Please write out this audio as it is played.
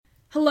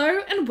Hello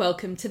and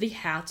welcome to the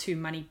How to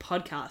Money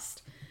podcast.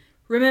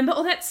 Remember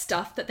all that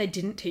stuff that they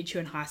didn't teach you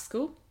in high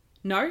school?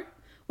 No?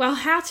 Well,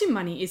 How to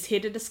Money is here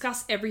to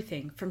discuss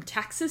everything from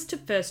taxes to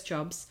first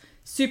jobs,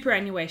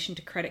 superannuation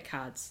to credit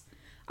cards.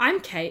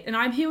 I'm Kate and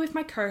I'm here with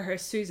my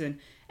co-host Susan,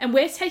 and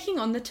we're taking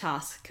on the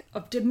task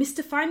of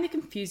demystifying the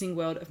confusing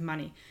world of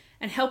money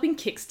and helping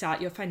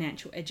kickstart your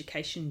financial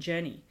education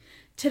journey.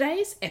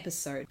 Today's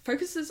episode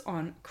focuses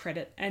on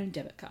credit and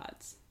debit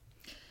cards.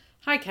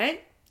 Hi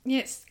Kate.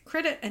 Yes,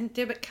 credit and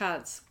debit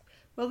cards.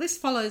 Well, this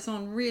follows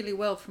on really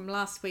well from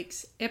last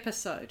week's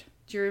episode.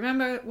 Do you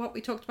remember what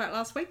we talked about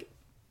last week?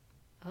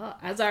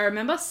 As I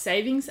remember,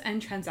 savings and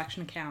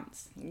transaction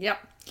accounts. Yep.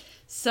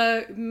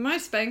 So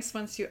most banks,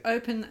 once you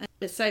open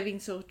a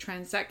savings or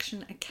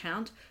transaction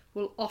account,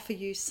 will offer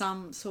you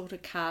some sort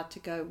of card to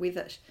go with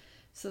it.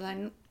 So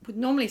they would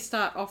normally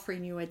start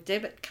offering you a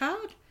debit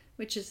card,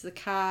 which is the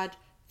card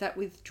that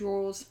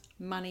withdraws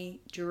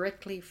money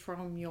directly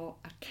from your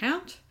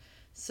account.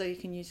 So you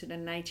can use it at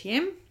an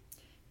ATM,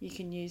 you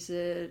can use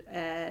it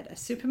at a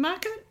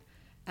supermarket,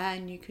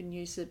 and you can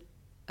use it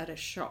at a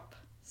shop.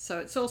 So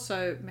it's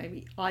also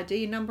maybe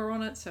ID number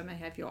on it, so it may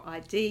have your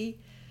ID.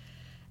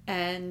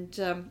 And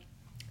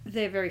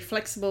they're very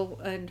flexible,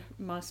 and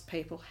most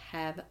people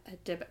have a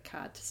debit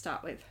card to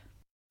start with.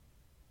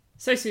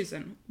 So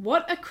Susan,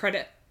 what are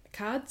credit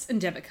cards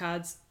and debit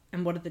cards,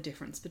 and what are the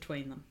difference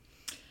between them?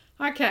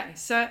 Okay,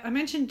 so I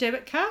mentioned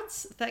debit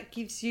cards. That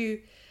gives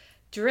you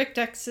direct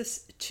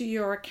access to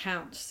your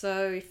account.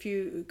 So if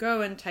you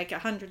go and take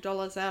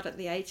 $100 out at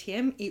the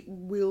ATM, it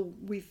will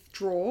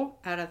withdraw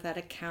out of that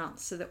account.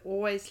 So they're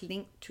always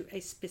linked to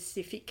a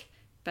specific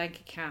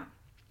bank account.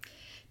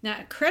 Now,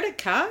 a credit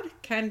card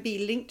can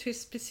be linked to a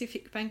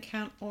specific bank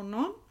account or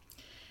not.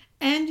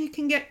 And you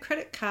can get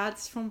credit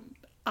cards from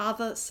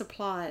other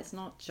suppliers,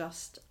 not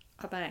just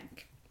a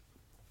bank.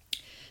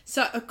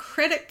 So a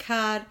credit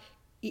card,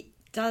 it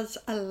does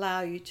allow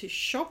you to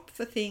shop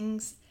for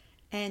things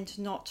and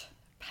not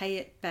pay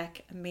it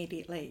back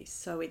immediately,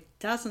 so it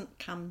doesn't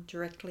come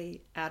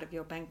directly out of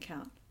your bank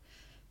account.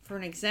 For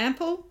an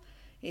example,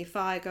 if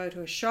I go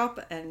to a shop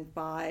and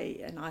buy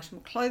an item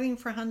of clothing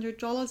for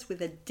 $100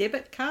 with a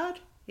debit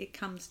card, it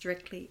comes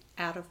directly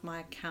out of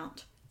my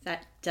account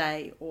that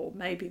day or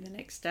maybe the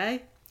next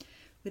day.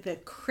 With a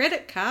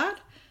credit card,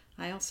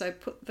 I also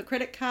put the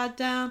credit card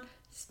down,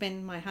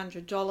 spend my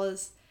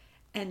 $100,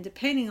 and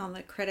depending on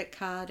the credit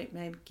card, it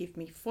may give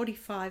me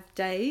 45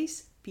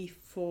 days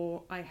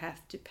before I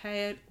have to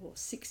pay it, or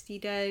 60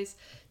 days.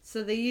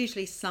 So they're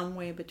usually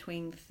somewhere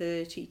between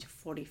 30 to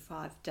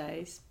 45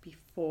 days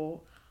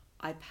before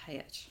I pay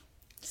it.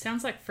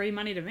 Sounds like free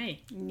money to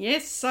me.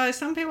 Yes, so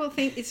some people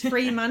think it's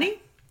free money,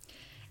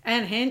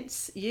 and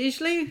hence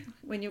usually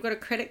when you've got a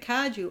credit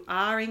card, you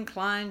are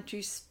inclined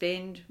to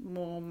spend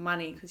more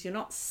money because you're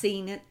not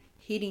seeing it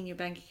hitting your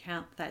bank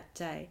account that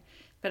day.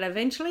 But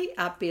eventually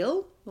a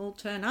bill will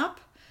turn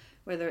up,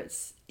 whether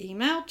it's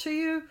emailed to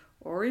you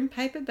or in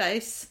paper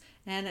base,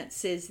 and it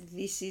says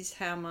this is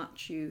how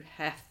much you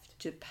have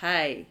to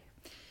pay.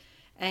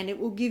 And it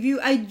will give you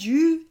a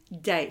due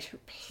date.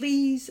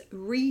 Please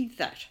read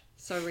that.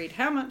 So read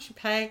how much you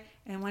pay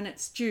and when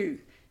it's due.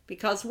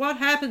 Because what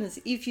happens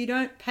if you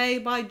don't pay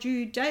by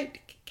due date,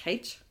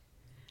 Kate?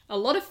 A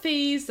lot of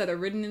fees that are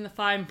written in the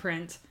fine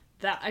print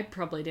that I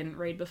probably didn't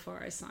read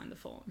before I signed the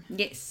form.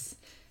 Yes.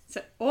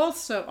 So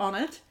also on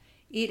it,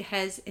 it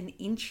has an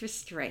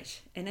interest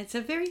rate, and it's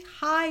a very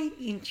high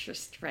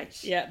interest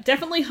rate. Yeah,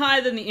 definitely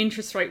higher than the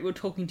interest rate we were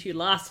talking to you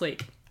last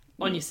week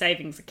on your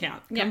savings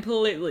account. Yep.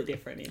 Completely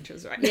different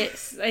interest rate.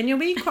 Yes, and you'll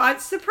be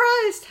quite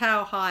surprised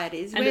how high it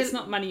is. And it's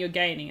not money you're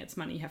gaining, it's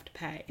money you have to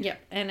pay.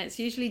 Yep, and it's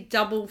usually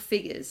double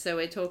figures, so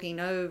we're talking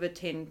over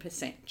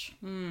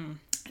 10%.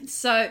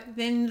 So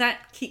then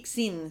that kicks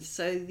in.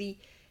 So the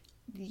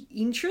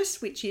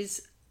interest, which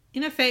is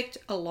in effect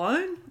a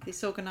loan,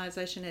 this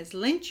organisation has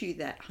lent you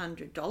that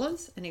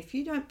 $100, and if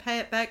you don't pay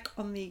it back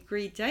on the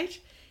agreed date,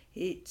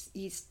 it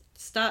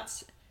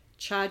starts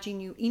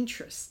charging you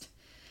interest.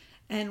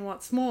 And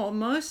what's more,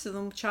 most of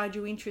them charge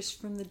you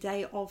interest from the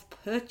day of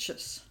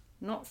purchase,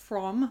 not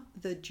from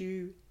the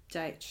due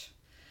date.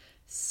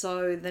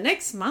 So the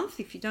next month,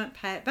 if you don't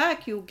pay it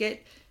back, you'll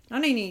get not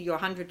only your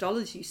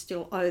 $100 you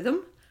still owe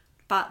them,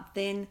 but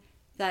then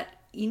that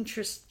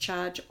interest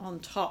charge on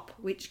top,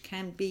 which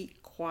can be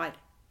quite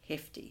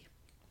hefty.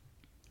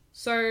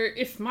 So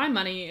if my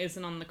money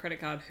isn't on the credit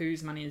card,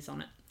 whose money is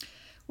on it?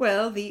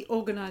 Well, the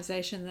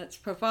organisation that's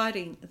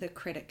providing the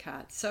credit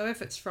card. So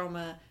if it's from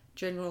a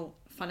general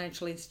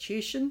financial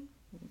institution,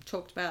 we've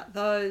talked about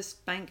those,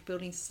 bank,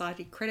 building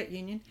society, credit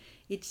union,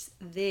 it's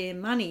their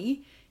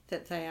money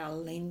that they are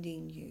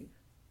lending you.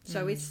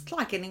 So it's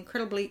like an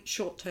incredibly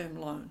short-term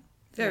loan,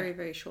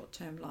 very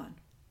short-term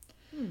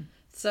loan.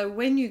 So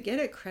when you get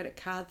a credit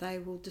card, they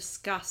will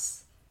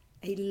discuss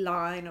a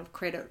line of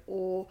credit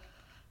or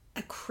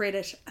a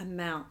credit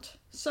amount.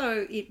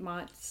 So it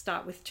might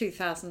start with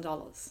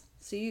 $2,000.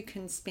 So you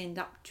can spend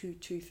up to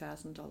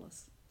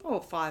 $2,000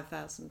 or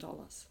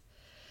 $5,000.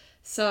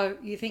 So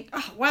you think,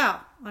 oh,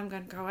 wow, I'm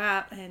going to go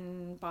out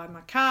and buy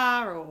my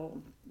car or,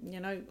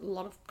 a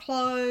lot of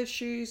clothes,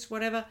 shoes,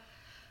 whatever.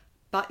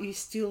 But you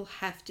still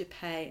have to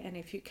pay. And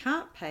if you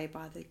can't pay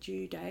by the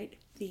due date,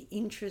 the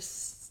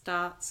interest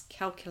starts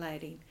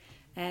calculating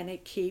and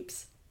it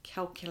keeps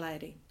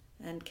calculating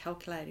and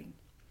calculating.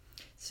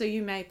 So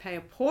you may pay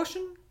a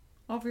portion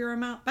of your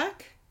amount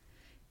back,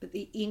 but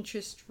the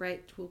interest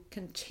rate will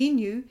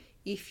continue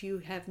if you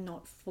have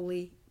not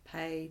fully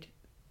paid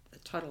the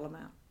total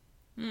amount.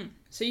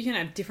 So you can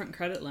have different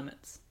credit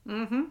limits.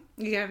 Mm-hmm.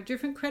 You have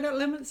different credit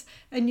limits,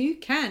 and you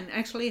can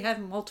actually have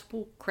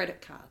multiple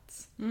credit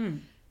cards.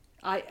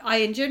 I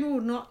in general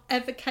would not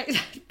advocate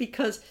that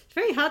because it's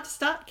very hard to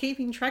start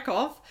keeping track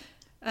of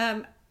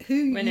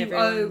who When you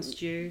everyone's owe,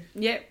 due.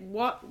 yeah,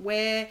 what,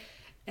 where,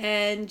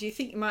 and you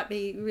think you might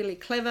be really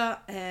clever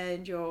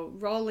and you're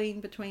rolling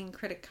between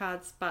credit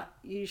cards, but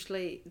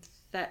usually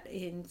that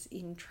ends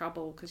in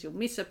trouble because you'll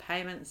miss a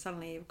payment and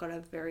suddenly you've got a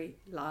very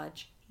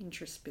large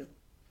interest bill.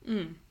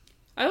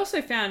 I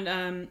also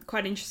found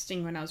quite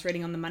interesting when I was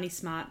reading on the Money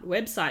Smart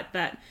website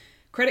that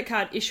credit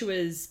card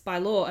issuers by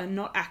law are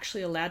not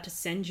actually allowed to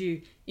send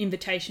you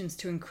invitations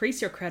to increase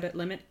your credit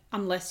limit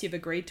unless you've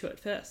agreed to it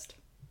first.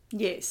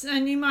 Yes,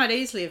 and you might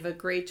easily have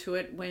agreed to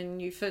it when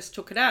you first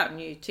took it out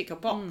and you tick a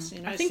box.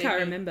 I think I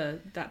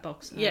remember that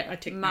box. I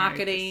ticked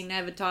marketing,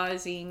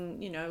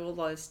 advertising, all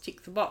those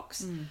tick the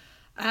box.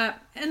 And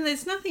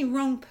there's nothing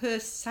wrong per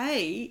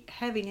se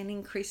having an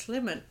increased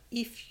limit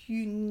if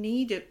you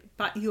need it,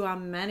 but you are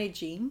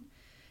managing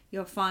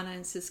your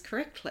finances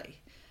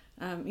correctly.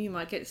 You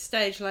might get a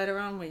stage later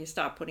on where you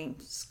start putting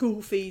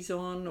school fees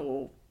on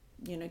or,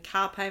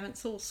 car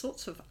payments, all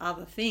sorts of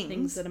other things.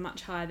 Things that are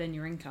much higher than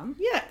your income.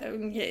 Yeah,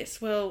 yes.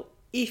 Well,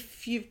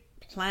 if you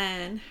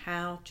plan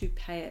how to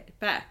pay it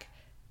back,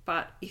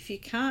 but if you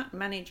can't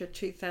manage a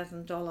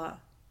 $2,000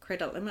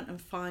 credit limit and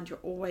find you're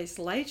always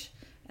late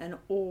and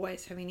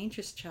always having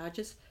interest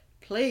charges,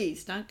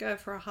 please don't go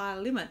for a higher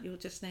limit. You'll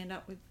just end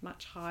up with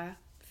much higher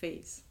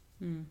fees.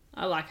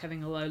 I like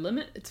having a low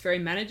limit. It's very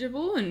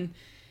manageable, and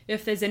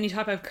if there's any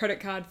type of credit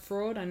card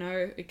fraud, I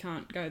know it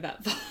can't go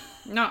that far.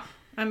 No,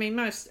 I mean,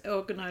 most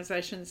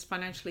organisations,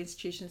 financial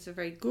institutions are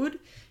very good.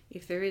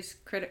 If there is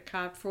credit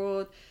card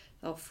fraud,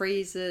 they'll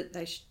freeze it.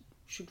 They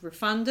should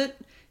refund it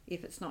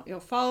if it's not your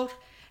fault,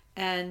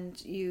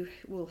 and you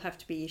will have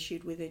to be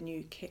issued with a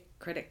new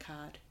credit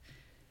card.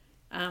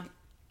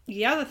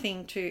 The other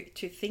thing to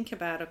think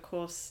about, of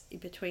course,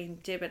 between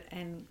debit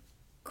and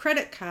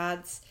credit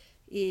cards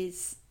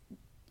is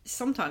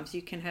sometimes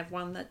you can have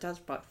one that does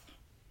both.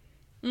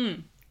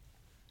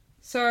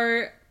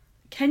 So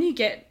can you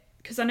get,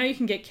 because I know you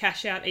can get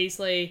cash out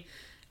easily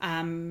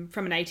from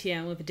an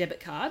ATM with a debit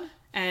card,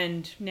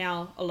 and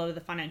now a lot of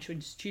the financial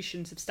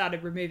institutions have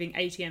started removing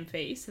ATM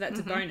fees, so that's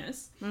a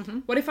bonus.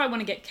 What if I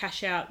want to get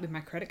cash out with my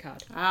credit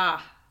card?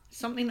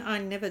 Something I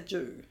never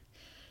do.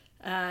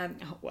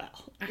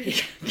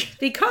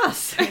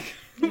 Because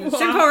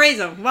simple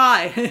reason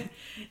why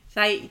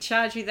they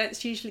charge you.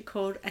 That's usually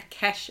called a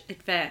cash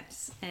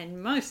advance,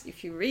 and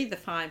if you read the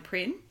fine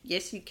print,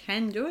 yes, you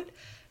can do it,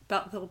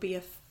 but there'll be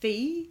a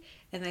fee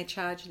and they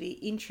charge the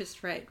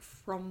interest rate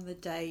from the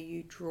day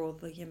you draw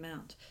the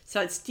amount. So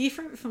it's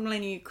different from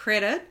lending you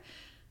credit.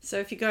 So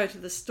if you go to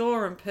the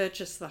store and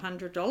purchase the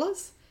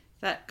 $100,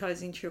 that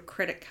goes into your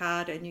credit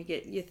card and you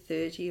get your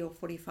 30 or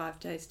 45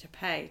 days to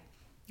pay.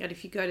 But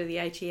if you go to the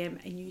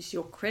ATM and use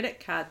your credit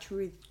card to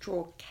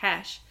withdraw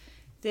cash,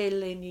 they're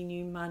lending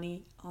you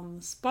money on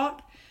the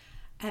spot,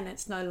 and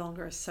it's no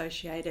longer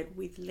associated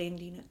with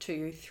lending it to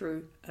you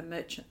through a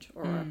merchant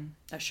or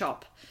a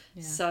shop.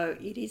 Yeah. So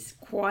it is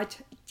quite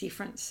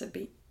different. So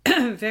be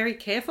very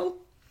careful.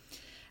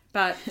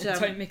 But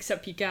don't mix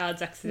up your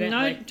cards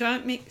accidentally. No,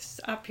 don't mix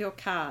up your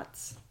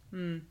cards.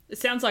 It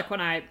sounds like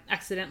when I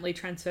accidentally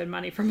transferred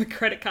money from a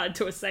credit card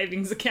to a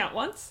savings account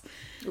once.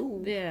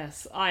 Ooh.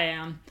 Yes,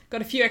 I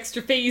got a few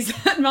extra fees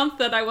that month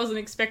that I wasn't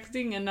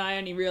expecting, and I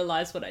only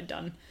realised what I'd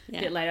done a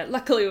bit later.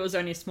 Luckily, it was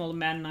only a small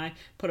amount and I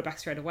put it back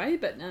straight away,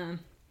 but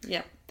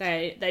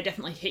they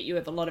definitely hit you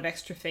with a lot of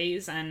extra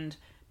fees, and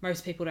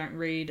most people don't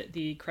read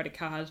the credit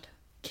card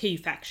key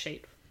fact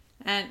sheet.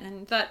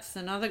 And that's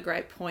another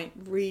great point,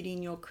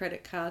 reading your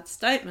credit card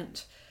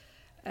statement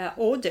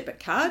or debit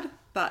card.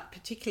 But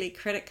particularly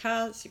credit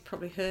cards, you've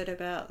probably heard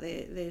about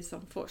there's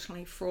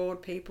unfortunately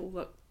fraud people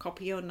that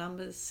copy your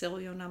numbers,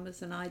 sell your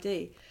numbers and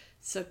ID.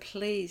 So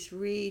please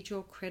read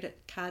your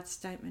credit card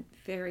statement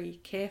very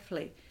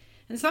carefully.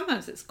 And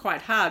sometimes it's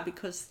quite hard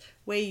because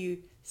where you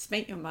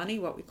spent your money,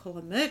 what we call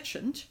a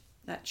merchant,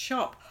 that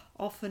shop,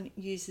 often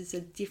uses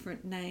a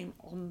different name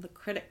on the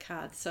credit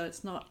card. So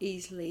it's not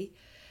easily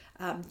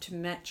to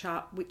match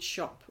up which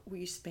shop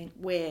you spent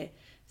where.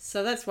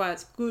 So that's why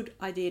it's a good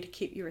idea to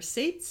keep your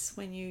receipts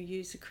when you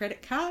use a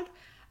credit card,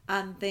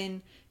 and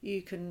then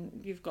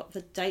you've got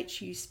the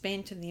dates you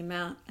spent and the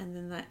amount, and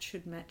then that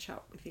should match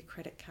up with your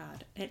credit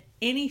card. And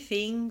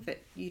anything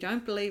that you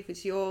don't believe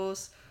is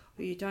yours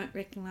or you don't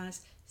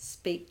recognise,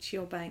 speak to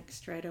your bank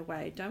straight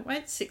away. Don't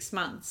wait 6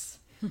 months.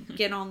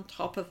 Get on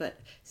top of it.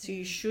 So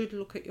you should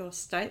look at your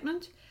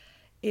statement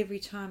every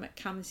time it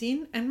comes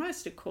in. And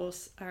most, of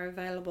course, are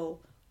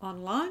available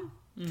online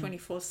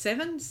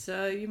 24/7.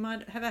 So you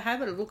might have a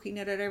habit of looking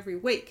at it every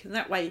week. And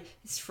that way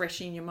it's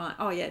fresh in your mind.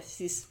 Oh, yes,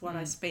 this is what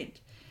I spent.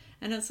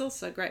 And it's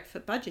also great for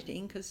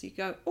budgeting because you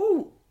go,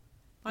 oh,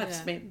 I've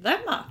spent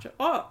that much.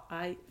 Oh,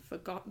 I've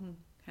forgotten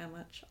how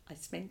much I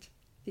spent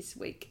this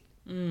week.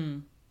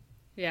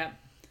 Yeah,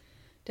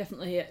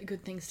 definitely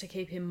good things to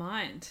keep in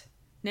mind.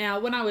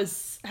 Now, when I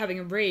was having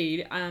a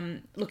read,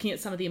 looking at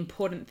some of the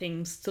important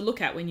things to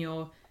look at when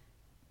you're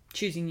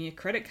choosing your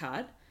credit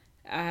card,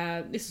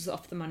 this was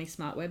off the Money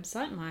Smart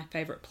website, my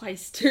favourite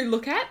place to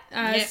look at.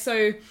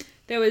 So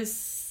there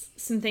was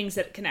some things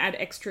that can add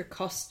extra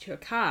cost to your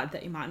card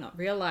that you might not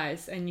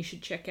realise, and you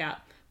should check out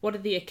what are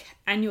the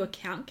annual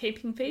account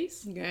keeping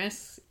fees.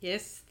 Yes.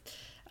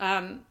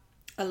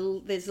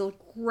 There's a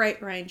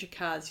great range of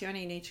cards. You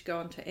only need to go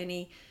onto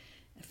any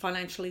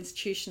financial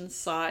institution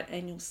site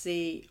and you'll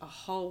see a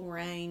whole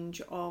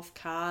range of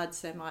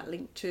cards. They might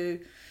link to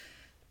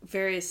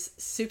various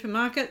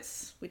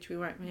supermarkets, which we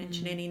won't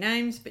mention any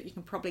names, but you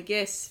can probably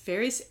guess,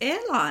 various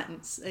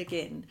airlines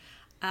again.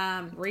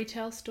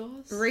 Retail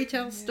stores,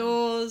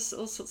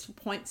 all sorts of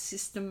point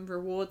system,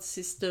 reward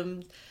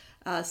system.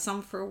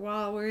 Some for a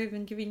while were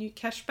even giving you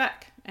cash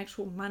back,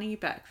 actual money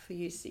back for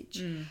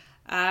usage.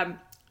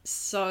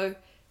 So,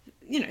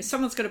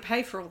 someone's got to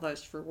pay for all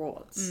those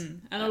rewards.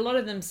 And a lot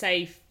of them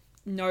say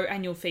no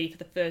annual fee for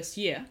the first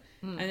year.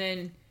 And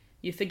then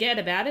you forget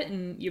about it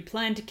and you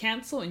plan to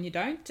cancel and you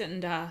don't,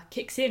 and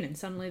kicks in and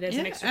suddenly there's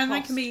an extra cost. And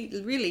they can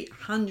be really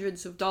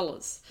hundreds of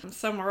dollars.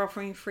 Some are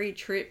offering free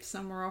trips,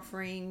 some are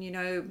offering,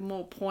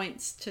 more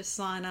points to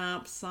sign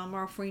up, some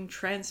are offering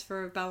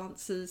transfer of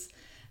balances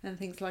and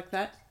things like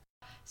that.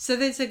 So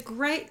there's a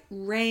great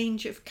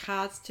range of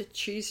cards to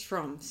choose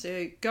from.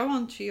 So go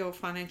onto your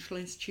financial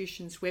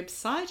institution's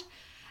website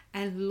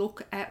and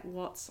look at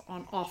what's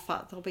on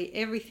offer. There'll be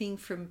everything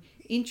from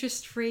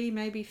interest-free,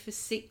 maybe for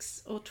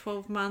 6 or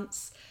 12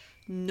 months,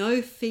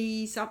 no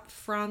fees up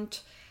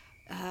front,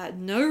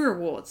 no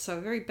rewards. So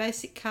a very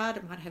basic card,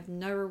 it might have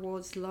no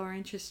rewards, lower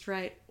interest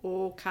rate,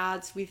 or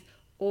cards with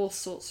all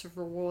sorts of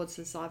rewards,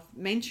 as I've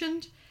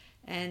mentioned,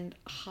 and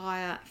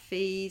higher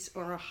fees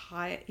or a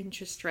higher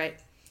interest rate.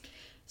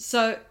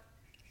 So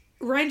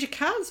range of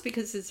cards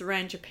because there's a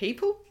range of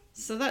people.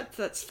 So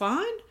that's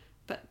fine.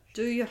 But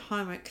do your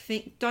homework.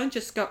 Don't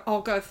just go,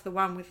 I'll go for the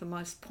one with the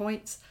most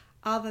points.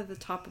 Are they the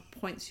type of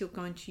points you're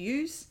going to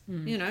use?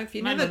 If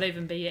you might not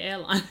even be your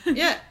airline.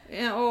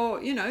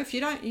 Or, if you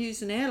don't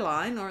use an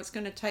airline or it's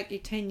going to take you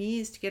 10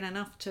 years to get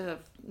enough to,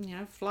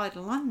 fly to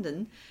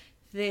London,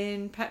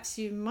 then perhaps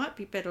you might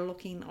be better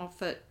looking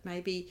off at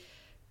maybe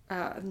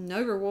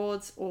no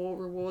rewards or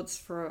rewards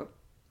for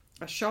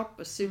a shop,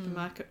 a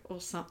supermarket,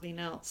 or something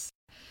else.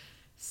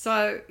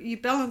 So you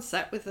balance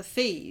that with the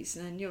fees,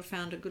 and you've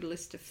found a good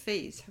list of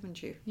fees,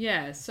 haven't you?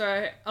 Yeah,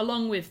 so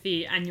along with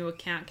the annual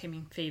account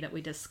keeping fee that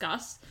we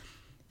discussed,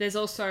 there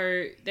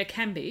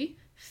can be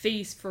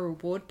fees for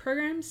reward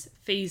programs,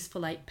 fees for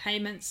late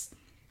payments,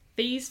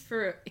 fees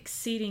for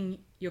exceeding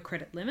your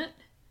credit limit,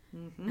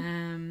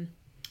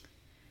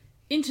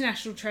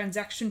 international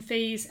transaction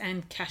fees,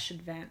 and cash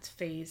advance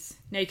fees.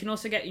 Now, you can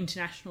also get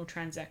international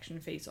transaction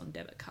fees on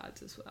debit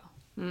cards as well.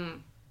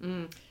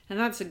 And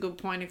that's a good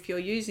point. If you're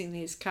using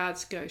these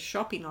cards to go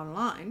shopping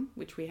online,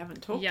 which we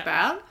haven't talked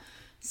about,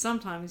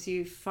 sometimes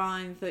you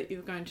find that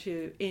you're going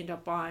to end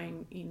up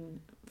buying in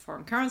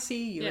foreign currency,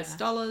 US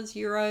dollars,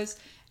 euros,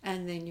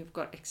 and then you've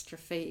got extra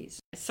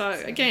fees. So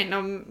again,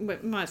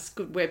 most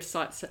good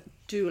websites that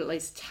do at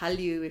least tell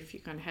you if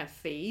you're going to have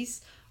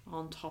fees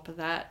on top of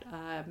that.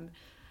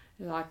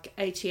 Like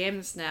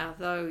ATMs now,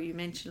 though you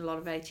mentioned a lot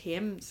of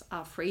ATMs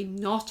are free.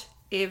 Not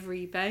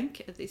every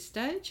bank at this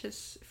stage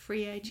has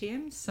free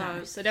ATMs,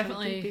 so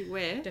definitely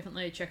beware.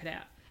 Definitely check it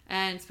out.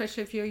 And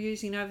especially if you're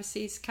using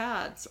overseas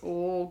cards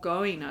or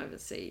going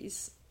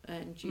overseas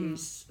and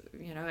use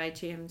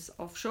ATMs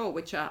offshore,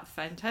 which are a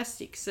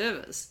fantastic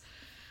service.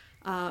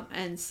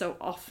 And so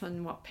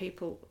often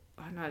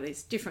I know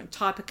there's different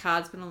type of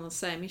cards, but on the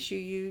same issue,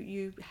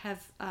 you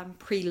have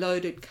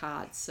preloaded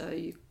cards. So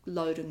you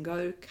load and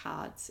go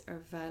cards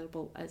are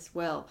available as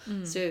well.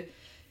 So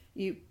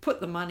you put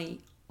the money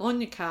on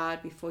your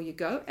card before you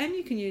go, and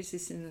you can use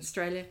this in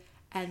Australia.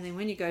 And then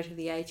when you go to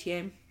the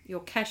ATM, your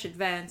cash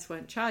advance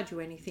won't charge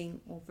you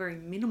anything or very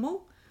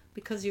minimal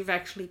because you've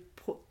actually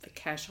put the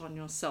cash on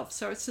yourself.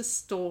 So it's a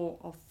store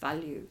of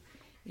value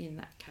in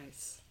that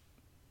case.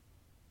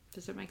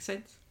 Does that make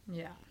sense?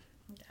 Yeah.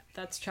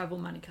 That's travel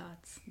money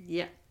cards.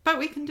 Yeah. But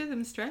we can do them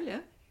in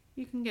Australia.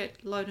 You can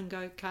get load and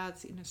go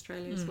cards in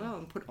Australia as well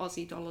and put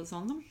Aussie dollars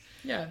on them.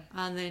 Yeah.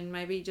 And then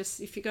maybe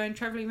just if you're going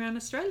travelling around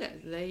Australia,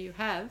 there you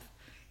have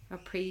a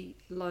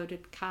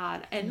pre-loaded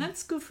card. And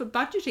that's good for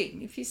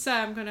budgeting. If you say,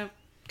 I'm going to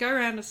go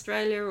around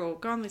Australia or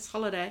go on this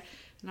holiday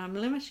and I'm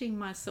limiting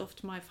myself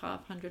to my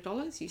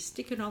 $500, you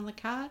stick it on the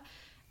card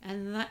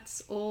and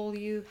that's all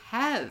you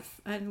have.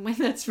 And when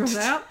that's run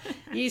out,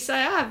 you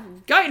say,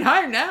 I'm going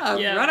home now.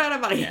 I've run out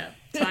of money. Yeah.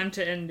 Time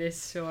to end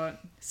this short.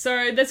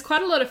 So there's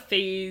quite a lot of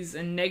fees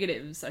and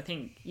negatives, I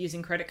think,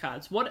 using credit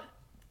cards. What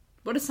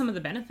what are some of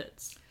the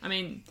benefits? I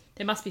mean,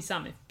 there must be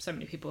some if so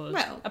many people,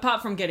 Well-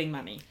 apart from getting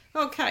money.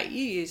 Okay,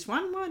 you use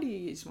one. Why do you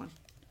use one?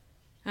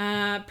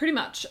 Pretty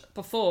much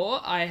before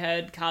I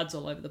had cards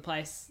all over the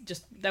place.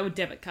 Just they were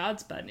debit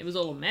cards, but it was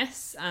all a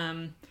mess.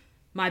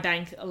 My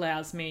bank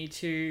allows me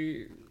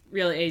to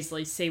really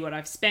easily see what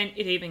I've spent.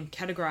 It even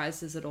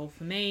categorizes it all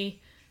for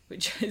me,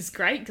 which is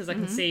great because I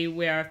can see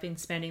where I've been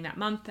spending that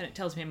month, and it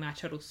tells me my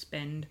total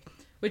spend,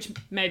 which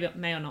may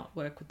or not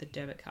work with the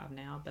debit card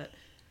now, but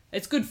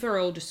it's good for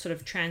all just sort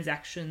of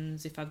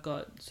transactions. If I've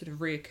got sort of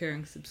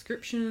reoccurring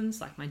subscriptions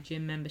like my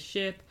gym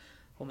membership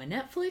or my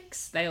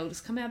Netflix, they all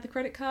just come out of the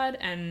credit card,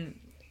 and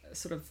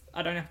sort of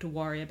I don't have to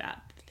worry about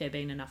there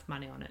being enough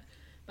money on it.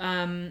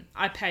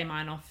 I pay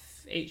mine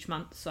off each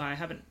month, so I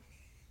haven't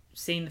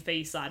seen the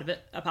fee side of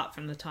it apart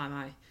from the time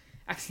I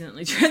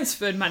accidentally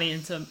transferred money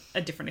into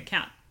a different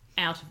account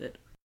out of it.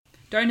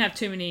 Don't have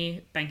too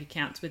many bank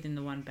accounts within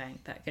the one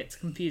bank. That gets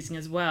confusing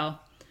as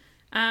well.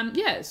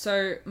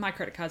 So my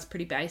credit card's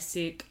pretty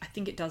basic. I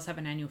think it does have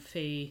an annual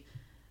fee.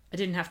 I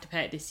didn't have to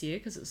pay it this year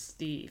because it's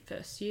the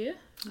first year.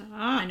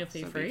 Annual fee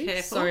so be free.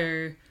 careful.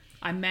 So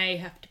I may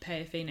have to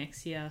pay a fee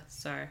next year.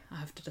 So I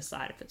have to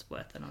decide if it's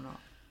worth it or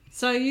not.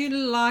 So you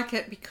like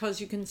it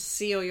because you can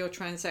see all your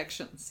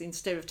transactions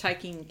instead of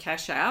taking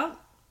cash out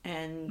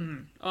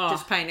and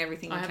just paying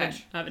everything in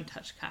cash. I haven't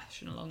touched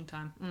cash in a long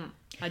time.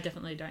 I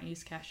definitely don't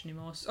use cash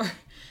anymore. So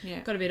Yeah.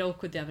 got a bit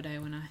awkward the other day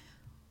when I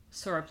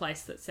saw a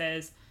place that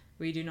says,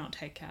 we do not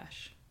take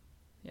cash.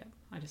 Yeah,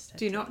 I just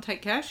Do not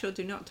take cash or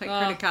do not take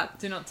credit card?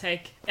 Do not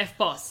take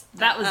FBOS.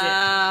 That was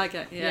it.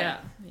 Okay.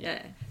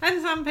 Yeah.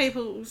 And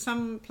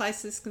some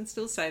places can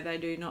still say they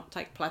do not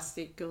take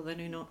plastic or they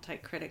do not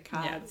take credit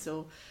cards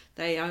or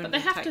they only But they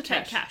have to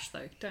take cash. cash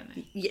though, don't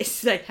they?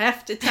 Yes, they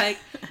have to take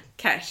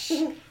cash.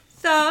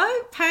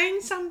 So paying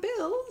some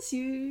bills,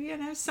 you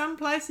know, some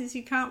places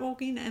you can't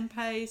walk in and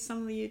pay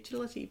some of the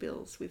utility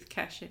bills with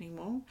cash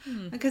anymore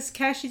because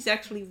cash is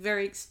actually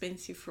very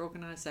expensive for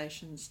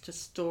organisations to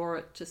store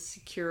it, to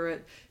secure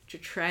it, to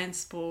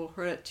transport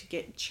it, to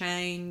get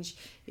change.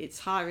 It's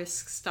high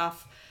risk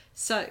stuff.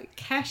 So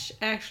cash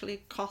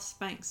actually costs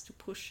banks to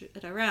push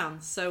it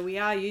around. So we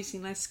are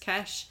using less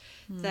cash.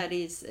 That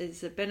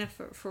is a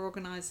benefit for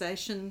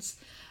organisations.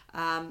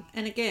 And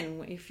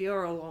again, if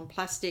you're all on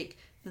plastic,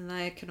 then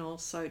they can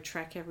also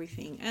track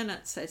everything, and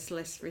it's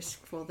less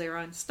risk for their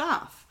own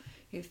staff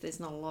if there's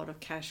not a lot of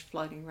cash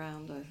floating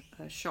around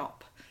a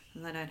shop,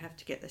 and they don't have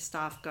to get the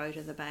staff go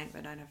to the bank,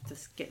 they don't have to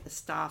get the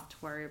staff to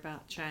worry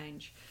about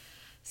change.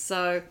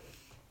 So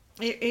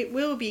it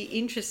will be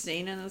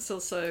interesting, and it's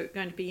also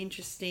going to be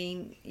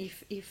interesting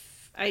if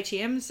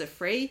ATMs are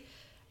free.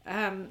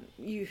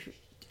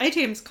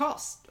 ATMs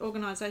cost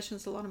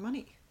organisations a lot of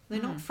money.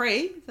 They're not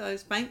free.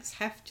 Those banks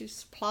have to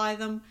supply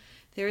them.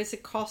 There is a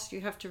cost. You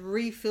have to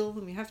refill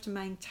them. You have to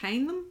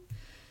maintain them.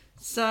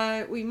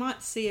 So we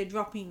might see a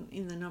drop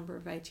in the number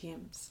of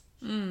ATMs.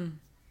 Yeah.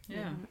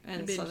 And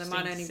It'd be so there interesting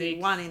might to only see.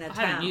 be one in a I town.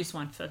 haven't used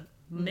one for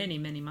many,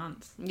 many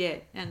months. Yeah,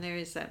 and there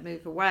is that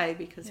move away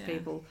because Yeah.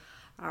 people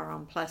are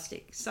on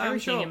plastic. So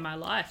Everything I'm sure. in my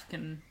life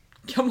can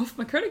come off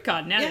my credit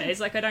card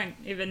nowadays. Like I don't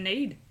even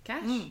need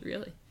cash,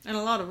 really. And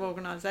a lot of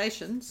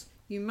organisations,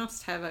 you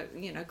must have a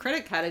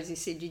credit card, as you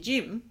said, your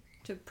gym,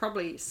 to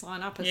probably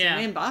sign up as a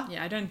member.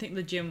 Yeah, I don't think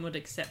the gym would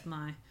accept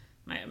my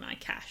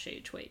cash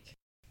each week.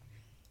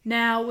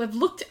 Now, we've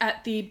looked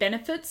at the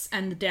benefits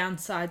and the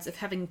downsides of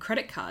having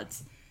credit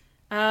cards.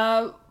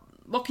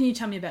 What can you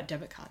tell me about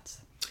debit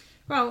cards?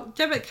 Well,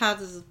 debit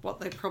cards is what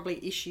they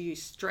probably issue you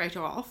straight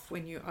off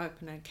when you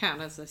open an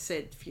account, as I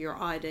said, for your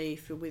ID,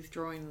 for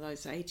withdrawing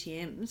those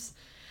ATMs.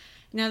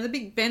 Now, the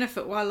big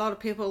benefit why a lot of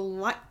people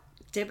like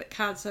debit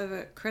cards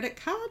over credit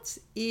cards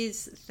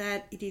is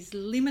that it is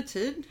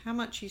limited. How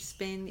much you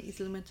spend is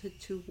limited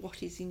to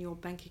what is in your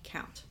bank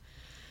account.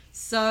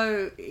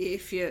 So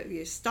if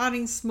you're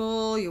starting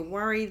small, you're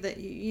worried that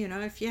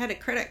if you had a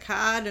credit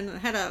card and it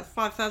had a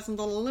 $5,000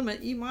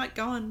 limit, you might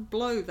go and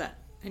blow that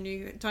and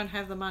you don't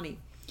have the money.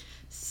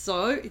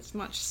 So it's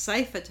much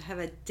safer to have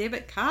a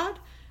debit card.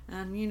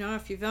 And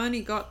if you've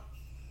only got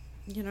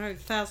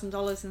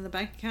 $1,000 in the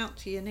bank account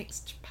to your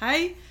next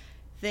pay,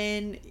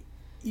 then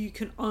you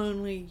can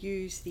only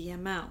use the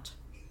amount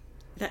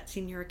that's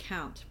in your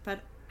account.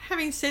 But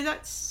having said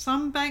that,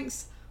 some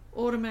banks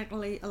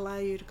automatically allow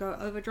you to go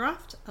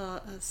overdraft a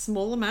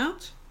small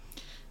amount,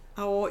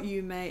 or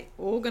you may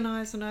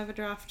organise an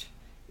overdraft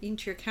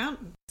into your account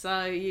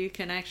so you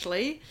can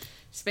actually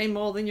spend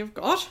more than you've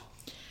got.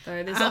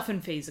 So there's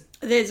often fees.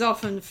 There's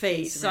often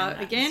fees. So around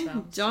that again, as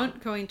well,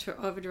 don't go into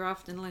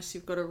overdraft unless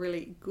you've got a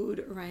really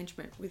good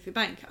arrangement with your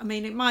bank. I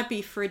mean, it might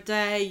be for a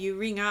day, you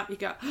ring up, you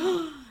go,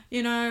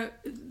 I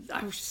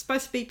was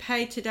supposed to be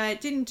paid today,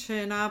 it didn't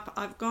turn up,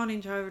 I've gone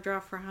into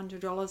overdraft for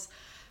 $100.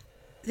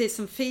 There's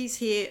some fees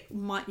here,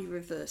 might you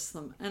reverse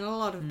them? And a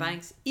lot of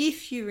banks,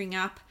 if you ring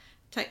up,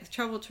 take the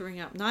trouble to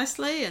ring up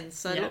nicely and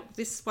say, look,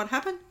 this is what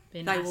happened. Be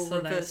they nice will for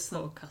reverse those them.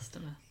 poor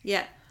customer.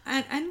 Yeah,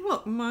 and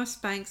look,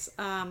 most banks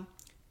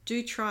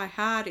do try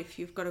hard. If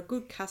you've got a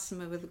good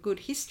customer with a good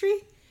history,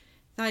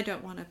 they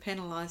don't want to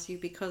penalise you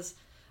because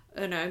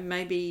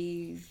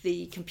maybe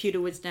the computer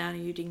was down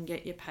and you didn't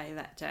get your pay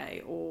that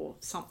day, or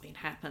something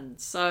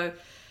happened. So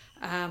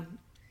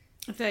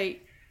they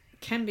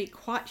can be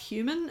quite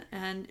human,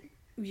 and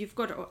you've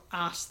got to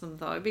ask them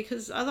though,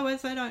 because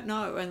otherwise they don't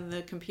know, and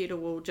the computer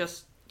will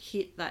just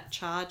hit that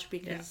charge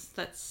because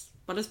that's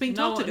what it's been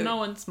told to do. No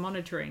one's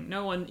monitoring.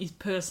 No one is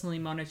personally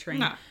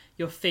monitoring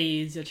your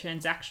fees, your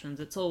transactions.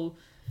 It's all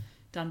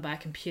done by a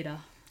computer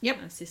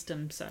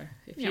system. So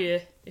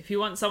if you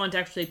want someone to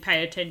actually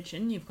pay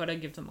attention, you've got to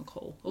give them a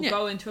call or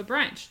go into a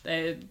branch.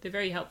 They're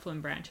very helpful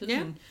in branches,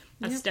 and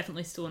that's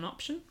definitely still an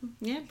option.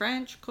 Yeah,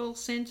 branch call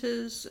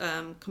centres,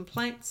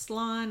 complaints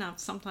line. I've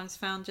sometimes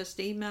found just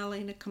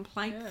emailing a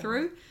complaint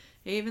through.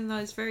 Even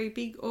those very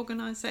big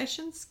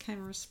organisations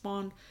can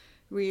respond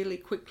really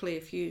quickly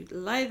if you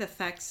lay the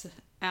facts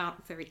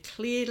out very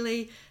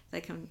clearly.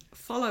 They can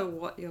follow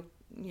what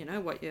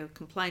your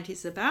complaint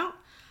is about,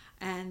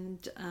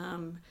 and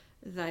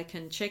they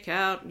can check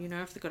out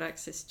if they've got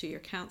access to your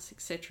accounts,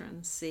 etc.,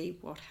 and see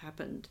what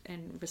happened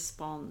and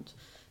respond.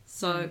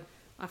 So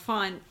I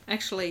find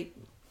actually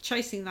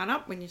chasing that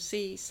up when you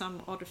see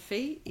some odd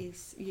fee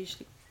is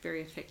usually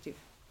very effective.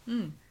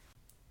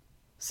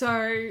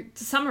 So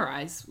to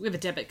summarise, with a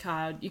debit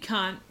card, you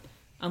can't,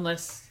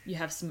 unless you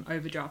have some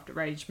overdraft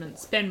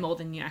arrangements, spend more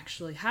than you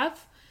actually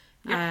have.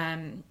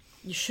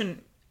 You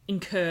shouldn't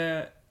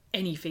incur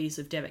any fees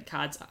of debit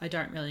cards. I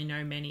don't really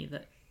know many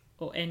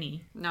or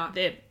any. No.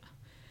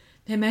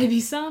 There may be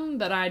some,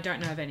 but I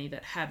don't know of any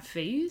that have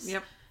fees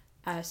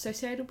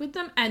associated with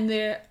them, and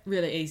they're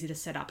really easy to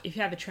set up. If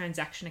you have a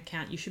transaction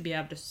account, you should be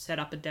able to set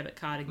up a debit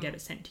card and get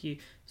it sent to you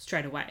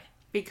straight away.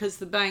 Because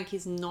the bank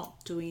is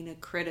not doing a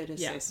credit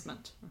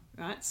assessment,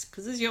 right?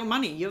 Because it's your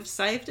money. You've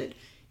saved it.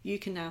 You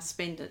can now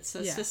spend it. So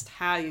it's just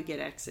how you get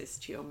access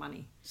to your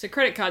money. So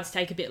credit cards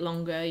take a bit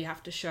longer. You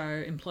have to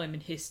show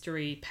employment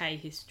history, pay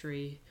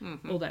history,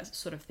 all that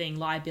sort of thing,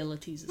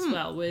 liabilities as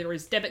well.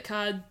 Whereas debit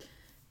card,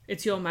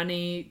 it's your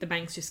money. The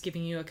bank's just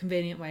giving you a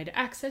convenient way to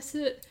access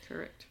it.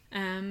 Correct.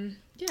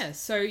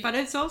 But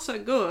it's also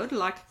good,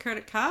 like a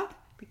credit card,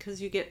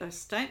 because you get those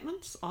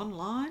statements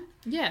online.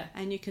 Yeah.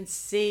 And you can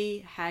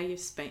see how you've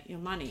spent your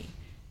money.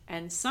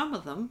 And some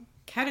of them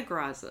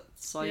categorize it.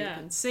 So you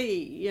can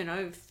see,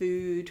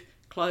 food,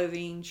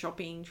 clothing,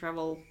 shopping,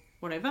 travel,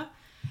 whatever.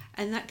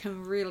 And that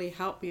can really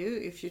help you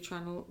if you're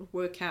trying to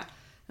work out,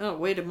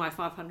 where did my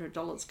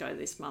 $500 go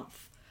this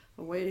month?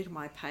 Or where did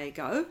my pay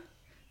go?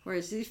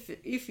 Whereas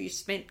if you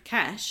spent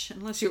cash,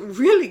 unless you're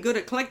really good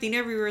at collecting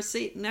every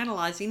receipt and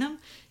analysing them,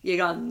 you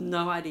got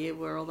no idea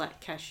where all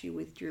that cash you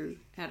withdrew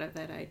out of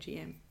that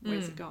ATM,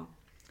 where's it gone?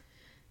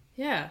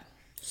 Yeah.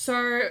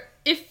 So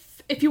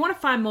if you want to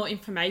find more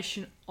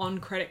information on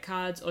credit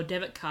cards or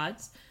debit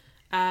cards,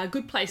 a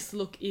good place to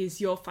look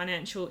is your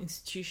financial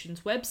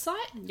institution's website.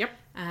 Yep.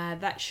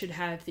 That should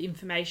have the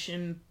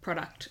information,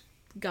 product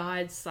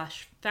guides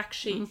 / fact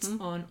sheets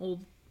on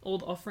all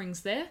the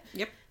offerings there.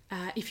 Yep.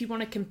 If you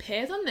want to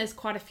compare them, there's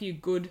quite a few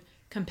good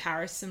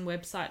comparison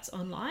websites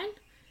online.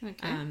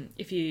 Okay.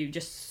 If you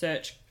just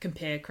search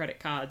Compare Credit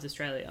Cards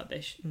Australia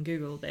in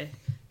Google,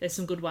 there's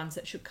some good ones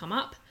that should come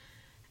up.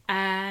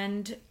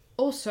 And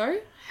also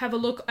have a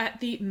look at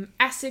the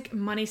ASIC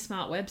Money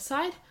Smart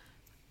website,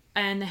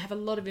 and they have a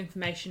lot of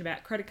information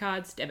about credit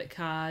cards, debit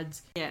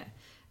cards. Yeah,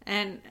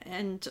 and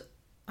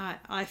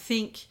I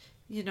think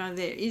there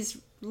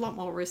is a lot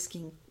more risk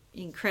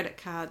in credit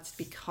cards,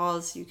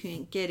 because you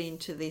can get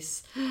into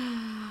this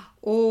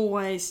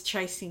always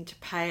chasing to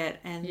pay it,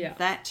 and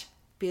that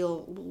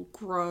bill will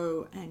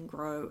grow and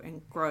grow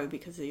and grow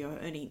because you're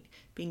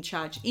being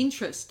charged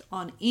interest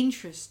on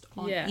interest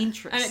on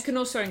interest. And it can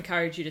also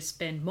encourage you to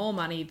spend more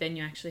money than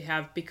you actually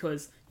have,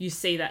 because you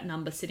see that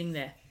number sitting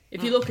there.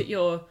 If you look at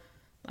your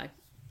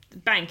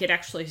bank, it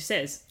actually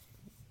says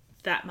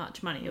that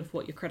much money of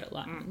what your credit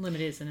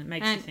limit is, and it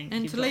makes you think.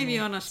 And to leave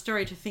you on a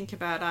story to think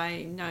about,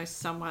 I know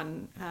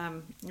someone,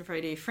 a very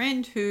dear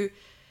friend, who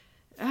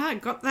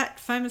got that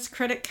famous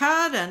credit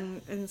card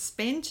and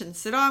spent and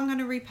said, I'm going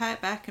to repay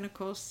it back, and of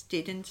course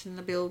didn't, and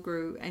the bill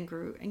grew and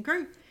grew and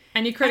grew.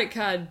 And your credit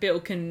card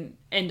bill can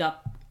end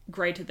up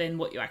greater than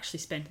what you actually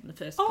spent in the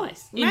first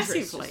place.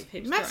 Massively.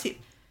 Massive.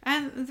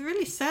 And the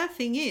really sad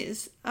thing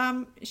is,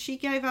 she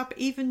gave up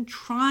even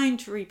trying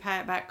to repay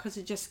it back because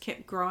it just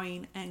kept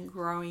growing and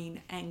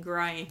growing and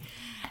growing.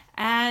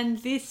 And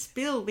this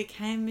bill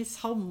became this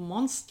whole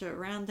monster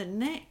around the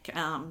neck.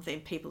 Then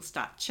people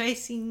start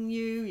chasing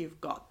you.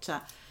 You've got,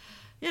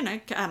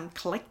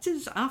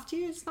 collectors after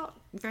you. It's not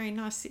a very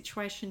nice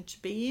situation to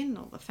be in,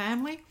 or the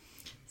family.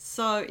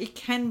 So it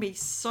can be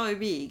so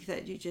big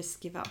that you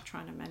just give up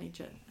trying to manage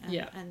it.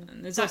 And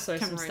there's also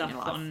some stuff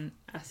on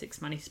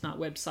ASIC's Money Smart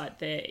website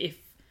there,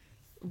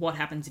 what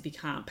happens if you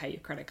can't pay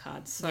your credit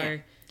cards. So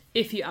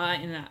if you are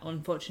in that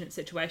unfortunate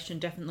situation,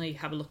 definitely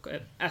have a look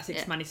at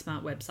ASIC's Money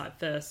Smart website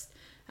first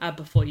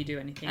before you do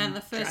anything. And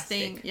the first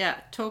thing,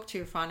 talk to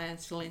your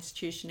financial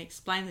institution,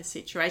 explain the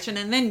situation,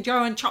 and then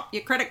go and chop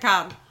your credit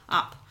card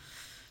up.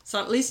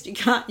 So at least you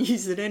can't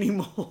use it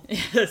anymore.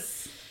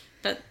 Yes.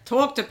 But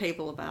talk to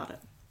people about it.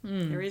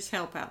 There is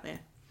help out there.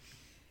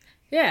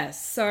 Yeah,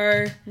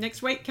 so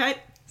Next week, Kate.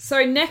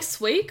 next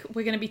week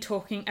we're going to be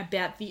talking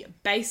about the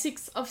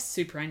basics of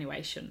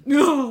superannuation.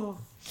 Oh.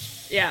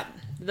 Yeah,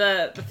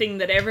 the thing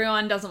that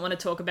everyone doesn't want to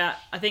talk about.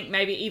 I think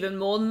maybe even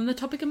more than the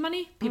topic of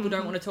money. People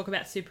don't want to talk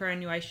about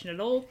superannuation at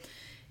all,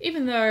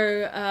 even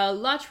though a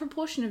large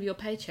proportion of your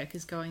paycheck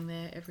is going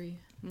there every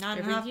year.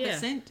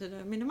 9.5% at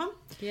a minimum.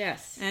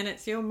 Yes. And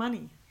it's your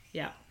money,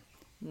 Yeah.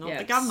 not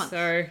the government.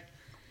 So,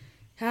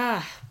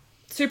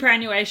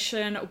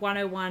 superannuation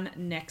 101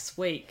 next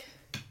week.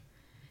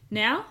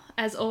 Now,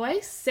 as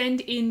always,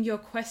 send in your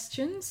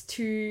questions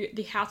to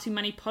the How to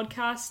Money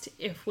podcast.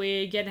 If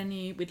we get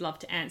any, we'd love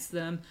to answer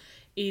them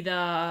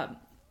either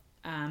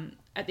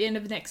at the end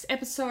of the next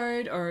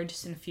episode or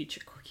just in a future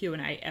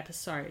Q&A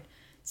episode.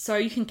 So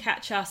you can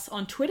catch us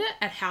on Twitter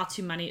at How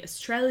to Money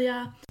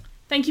Australia.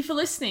 Thank you for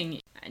listening.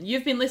 And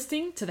you've been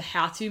listening to the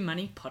How to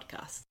Money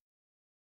podcast.